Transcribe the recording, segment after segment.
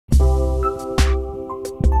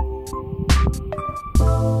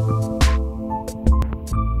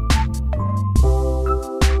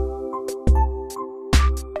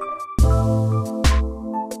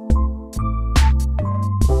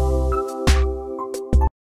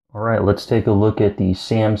All right, let's take a look at the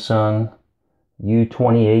Samsung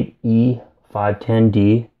U28E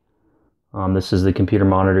 510D. This is the computer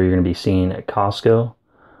monitor you're going to be seeing at Costco.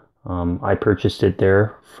 I purchased it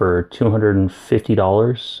there for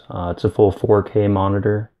 $250. It's a full 4K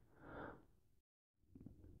monitor.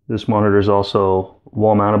 This monitor is also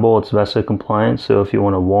wall mountable. It's VESA compliant, so if you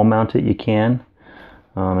want to wall mount it, you can.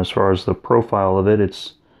 As far as the profile of it,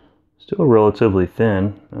 it's still relatively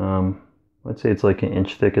thin. I'd say it's like 1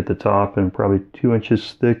 inch thick at the top and probably 2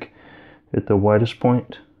 inches thick at the widest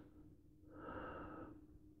point.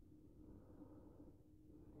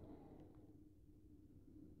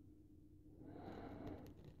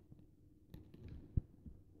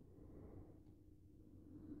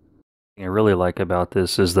 What I really like about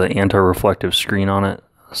this is the anti-reflective screen on it.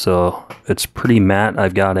 So it's pretty matte.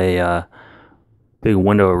 I've got a big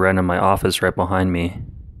window right in my office right behind me,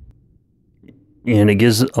 and it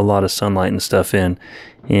gives a lot of sunlight and stuff in.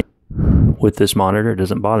 And with this monitor, it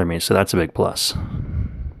doesn't bother me, so that's a big plus.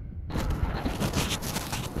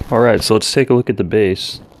 Alright, so let's take a look at the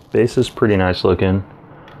base. Base is pretty nice looking.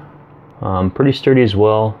 Pretty sturdy as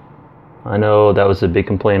well. I know that was a big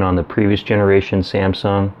complaint on the previous generation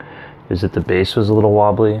Samsung, is that the base was a little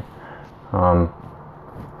wobbly.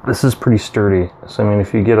 This is pretty sturdy. So I mean,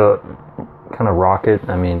 if you get a kind of rock it,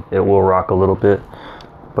 I mean, it will rock a little bit,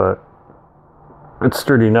 but it's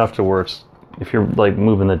sturdy enough to where it's, if you're like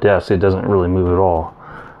moving the desk, it doesn't really move at all.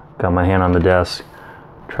 Got my hand on the desk,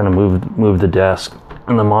 trying to move the desk,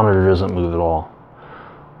 and the monitor doesn't move at all.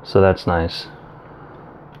 So that's nice.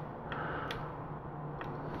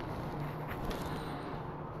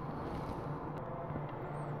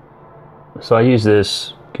 So I use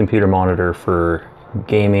this computer monitor for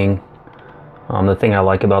gaming. The thing I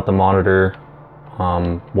like about the monitor,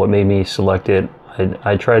 what made me select it,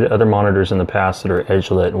 I tried other monitors in the past that are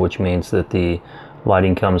edge lit, which means that the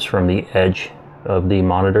lighting comes from the edge of the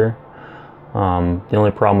monitor. The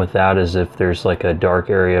only problem with that is if there's like a dark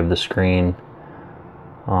area of the screen,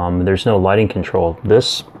 there's no lighting control.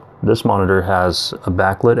 This monitor has a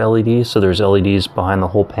backlit LED, so there's LEDs behind the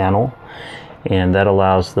whole panel, and that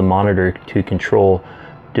allows the monitor to control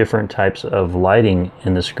different types of lighting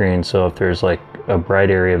in the screen. So if there's like a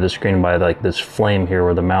bright area of the screen by like this flame here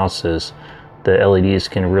where the mouse is, the LEDs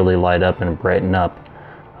can really light up and brighten up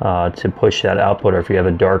to push that output. Or if you have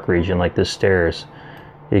a dark region like the stairs,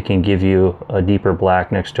 it can give you a deeper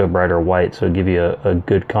black next to a brighter white, so it'll give you a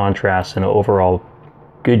good contrast and an overall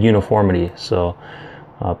good uniformity. So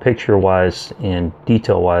picture wise and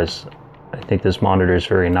detail wise, I think this monitor is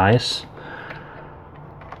very nice.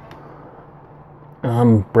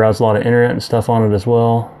 Browse a lot of internet and stuff on it as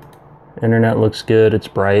well. Internet looks good, it's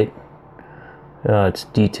bright, it's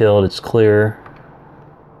detailed, it's clear.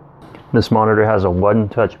 This monitor has a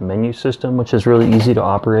one-touch menu system, which is really easy to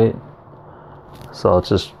operate. So it's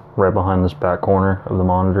just right behind this back corner of the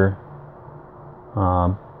monitor.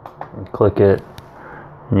 Click it,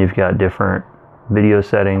 and you've got different video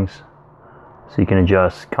settings. So you can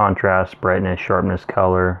adjust contrast, brightness, sharpness,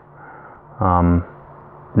 color.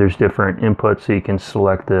 There's different inputs, so you can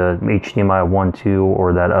select the HDMI 1.2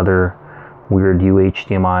 or that other weird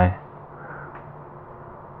UHDMI.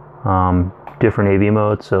 Different AV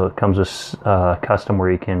modes, so it comes with custom where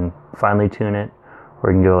you can finely tune it,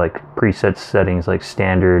 or you can go like preset settings like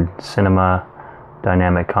standard, cinema,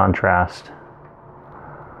 dynamic contrast.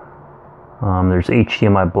 There's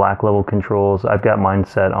HDMI black level controls. I've got mine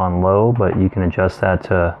set on low, but you can adjust that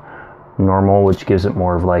to normal, which gives it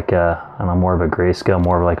more of like a, I don't know, more of a grayscale,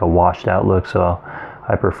 more of like a washed out look. So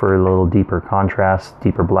I prefer a little deeper contrast,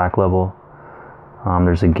 deeper black level.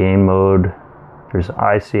 There's a game mode. There's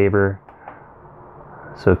eye saver,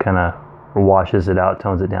 so it kind of washes it out,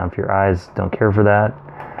 tones it down if your eyes don't care for that.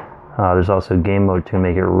 There's also game mode to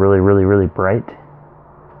make it really, really, really bright.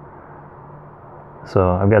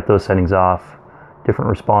 So I've got those settings off. Different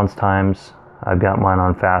response times. I've got mine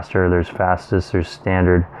on faster. There's fastest, there's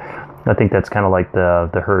standard. I think that's kind of like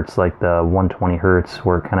the hertz, like the 120 hertz,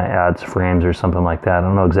 where it kind of adds frames or something like that. I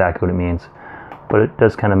don't know exactly what it means, but it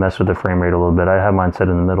does kind of mess with the frame rate a little bit. I have mine set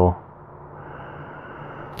in the middle.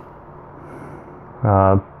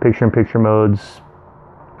 Picture-in-picture modes.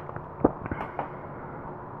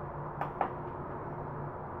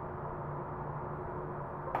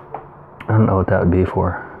 I don't know what that would be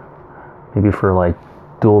for. Maybe for like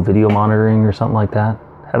dual video monitoring or something like that.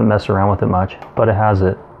 Haven't messed around with it much, but it has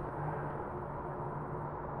it.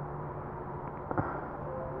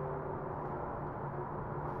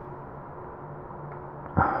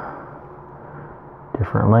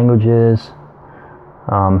 Different languages.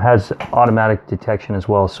 Has automatic detection as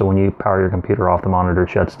well, so when you power your computer off, the monitor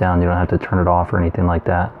shuts down. You don't have to turn it off or anything like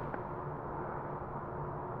that.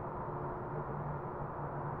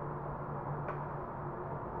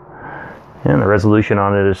 And the resolution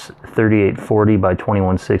on it is 3840 by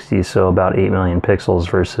 2160, so about 8 million pixels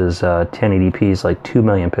versus 1080p is like 2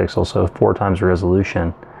 million pixels, so 4 times the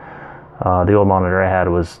resolution. The old monitor I had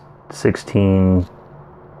was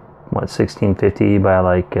 1650 by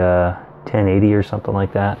like 1080 or something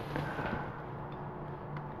like that.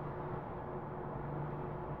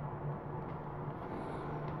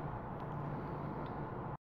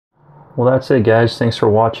 Well, that's it, guys. Thanks for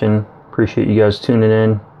watching. Appreciate you guys tuning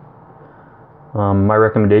in. My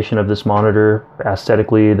recommendation of this monitor,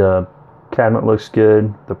 aesthetically, the cabinet looks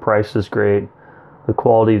good, the price is great, the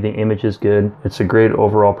quality of the image is good. It's a great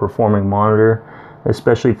overall performing monitor,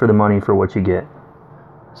 especially for the money for what you get.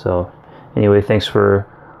 So anyway, thanks for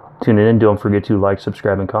tuning in. Don't forget to like,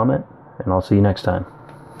 subscribe, and comment, and I'll see you next time.